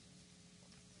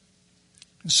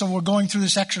 And so we're going through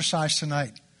this exercise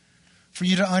tonight for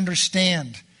you to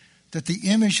understand that the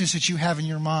images that you have in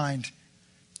your mind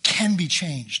can be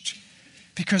changed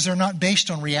because they're not based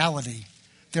on reality.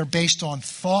 They're based on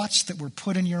thoughts that were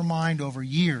put in your mind over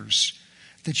years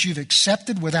that you've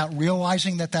accepted without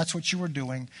realizing that that's what you were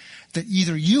doing, that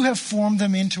either you have formed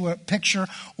them into a picture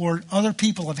or other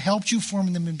people have helped you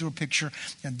form them into a picture,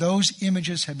 and those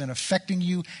images have been affecting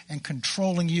you and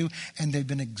controlling you, and they've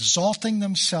been exalting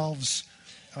themselves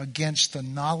against the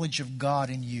knowledge of God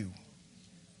in you.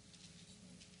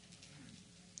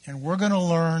 And we're going to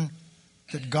learn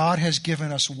that God has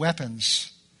given us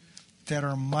weapons that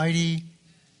are mighty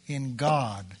in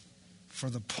God for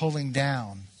the pulling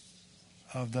down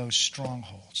of those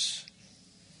strongholds.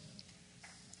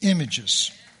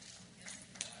 Images.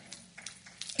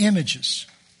 Images.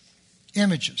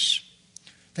 Images.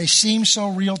 They seem so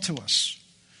real to us,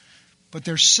 but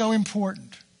they're so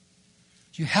important.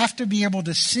 You have to be able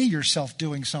to see yourself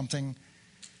doing something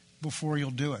before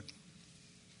you'll do it.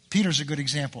 Peter's a good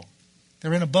example.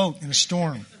 They're in a boat in a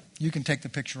storm. You can take the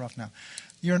picture off now.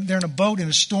 They're in a boat in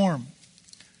a storm.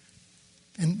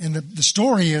 And the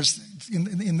story is,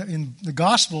 in the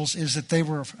Gospels, is that they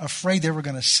were afraid they were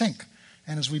going to sink.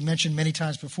 And as we mentioned many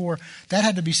times before, that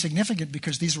had to be significant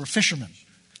because these were fishermen.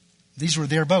 These were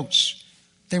their boats.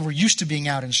 They were used to being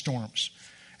out in storms.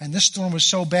 And this storm was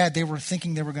so bad, they were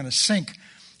thinking they were going to sink.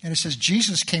 And it says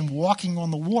Jesus came walking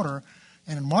on the water,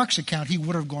 and in Mark's account, he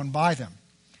would have gone by them.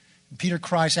 And Peter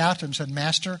cries out to him and said,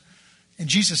 Master. And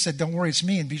Jesus said, don't worry, it's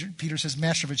me. And Peter says,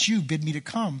 Master, if it's you, bid me to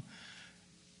come.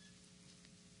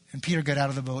 And Peter got out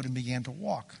of the boat and began to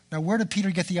walk. Now, where did Peter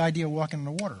get the idea of walking in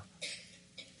the water?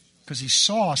 Because he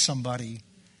saw somebody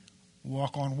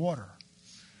walk on water.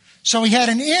 So he had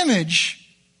an image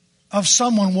of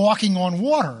someone walking on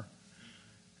water.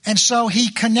 And so he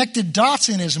connected dots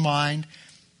in his mind.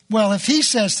 Well, if he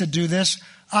says to do this,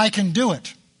 I can do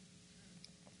it.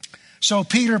 So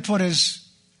Peter put his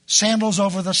sandals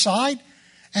over the side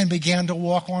and began to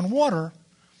walk on water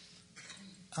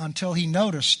until he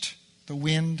noticed the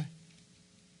wind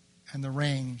and the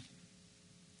rain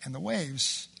and the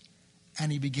waves,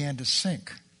 and he began to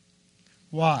sink.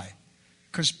 Why?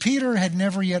 Because Peter had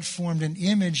never yet formed an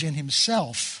image in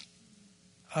himself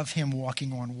of him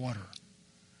walking on water.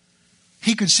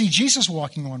 He could see Jesus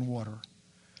walking on water,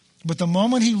 but the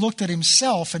moment he looked at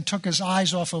himself and took his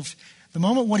eyes off of, the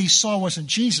moment what he saw wasn't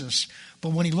Jesus,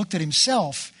 but when he looked at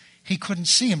himself, he couldn't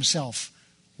see himself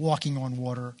walking on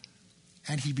water,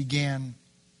 and he began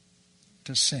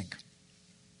to sink.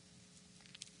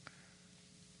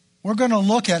 We're going to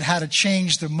look at how to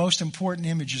change the most important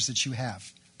images that you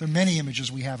have. There are many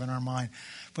images we have in our mind,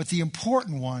 but the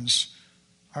important ones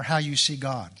are how you see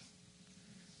God.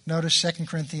 Notice 2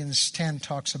 Corinthians 10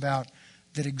 talks about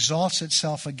that exalts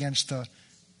itself against the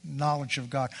knowledge of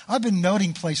God. I've been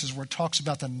noting places where it talks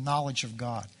about the knowledge of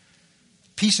God.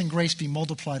 Peace and grace be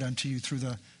multiplied unto you through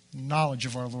the knowledge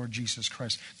of our Lord Jesus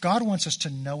Christ. God wants us to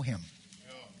know Him.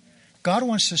 God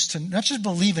wants us to not just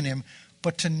believe in Him,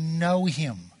 but to know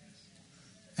Him.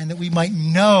 And that we might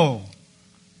know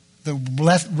the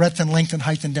breadth and length and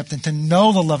height and depth, and to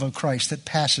know the love of Christ that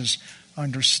passes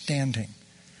understanding.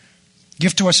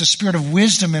 Give to us a spirit of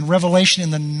wisdom and revelation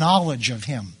in the knowledge of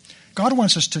Him. God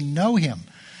wants us to know Him.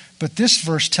 But this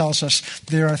verse tells us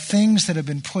there are things that have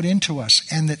been put into us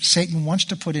and that Satan wants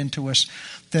to put into us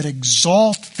that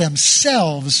exalt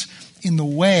themselves in the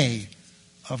way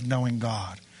of knowing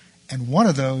God. And one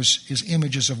of those is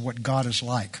images of what God is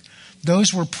like.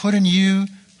 Those were put in you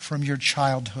from your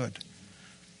childhood.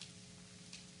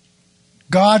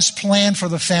 God's plan for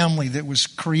the family that was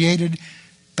created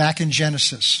back in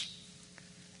Genesis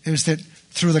is that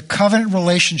through the covenant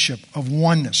relationship of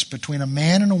oneness between a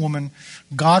man and a woman,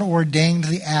 God ordained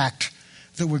the act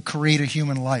that would create a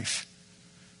human life.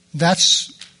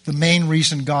 That's the main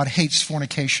reason God hates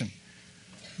fornication.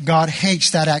 God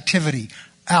hates that activity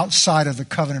outside of the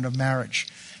covenant of marriage,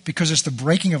 because it's the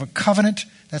breaking of a covenant.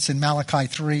 That's in Malachi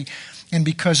 3. And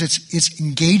because it's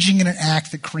engaging in an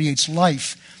act that creates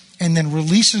life and then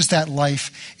releases that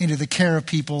life into the care of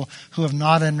people who have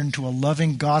not entered into a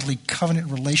loving, godly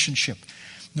covenant relationship.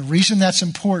 The reason that's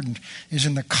important is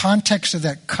in the context of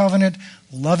that covenant,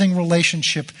 loving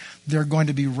relationship, they're going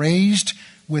to be raised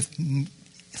with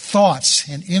thoughts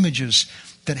and images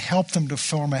that help them to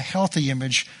form a healthy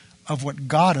image of what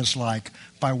God is like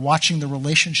by watching the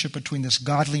relationship between this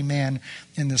godly man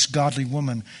and this godly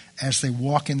woman as they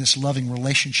walk in this loving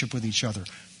relationship with each other.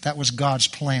 That was God's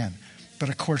plan. But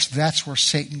of course, that's where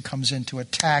Satan comes in to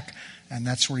attack, and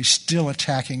that's where he's still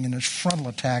attacking in his frontal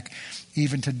attack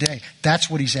even today. That's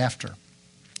what he's after.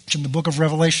 It's in the book of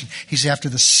Revelation. He's after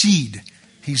the seed.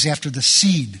 He's after the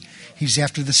seed. He's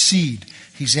after the seed.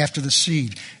 He's after the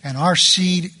seed. And our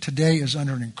seed today is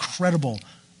under an incredible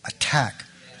attack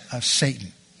of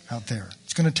Satan out there.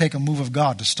 It's going to take a move of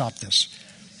God to stop this.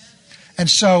 And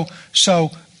so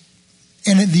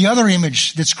and the other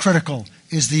image that's critical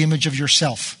is the image of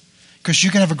yourself. Because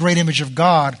you can have a great image of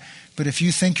God, but if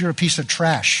you think you're a piece of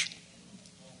trash,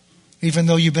 even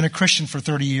though you've been a Christian for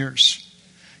 30 years,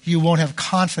 you won't have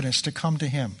confidence to come to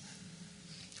Him.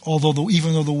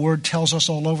 Even though the Word tells us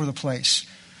all over the place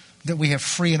that we have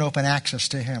free and open access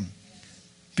to Him.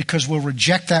 Because we'll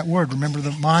reject that Word. Remember,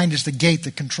 the mind is the gate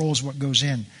that controls what goes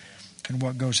in and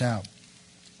what goes out.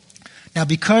 Now,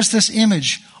 because this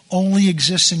image only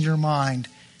exists in your mind,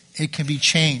 it can be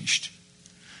changed.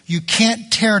 You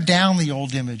can't tear down the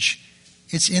old image.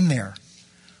 It's in there.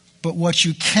 But what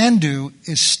you can do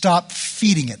is stop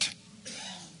feeding it.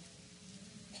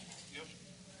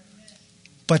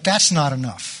 But that's not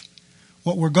enough.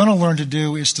 What we're going to learn to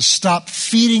do is to stop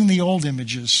feeding the old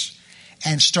images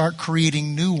and start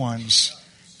creating new ones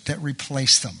that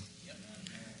replace them.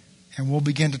 And we'll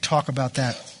begin to talk about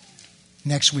that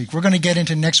next week. We're going to get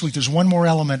into next week. There's one more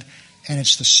element, and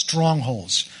it's the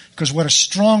strongholds. Because what a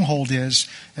stronghold is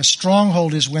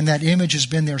when that image has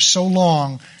been there so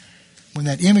long,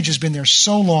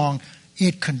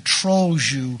 it controls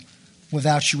you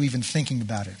without you even thinking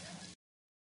about it.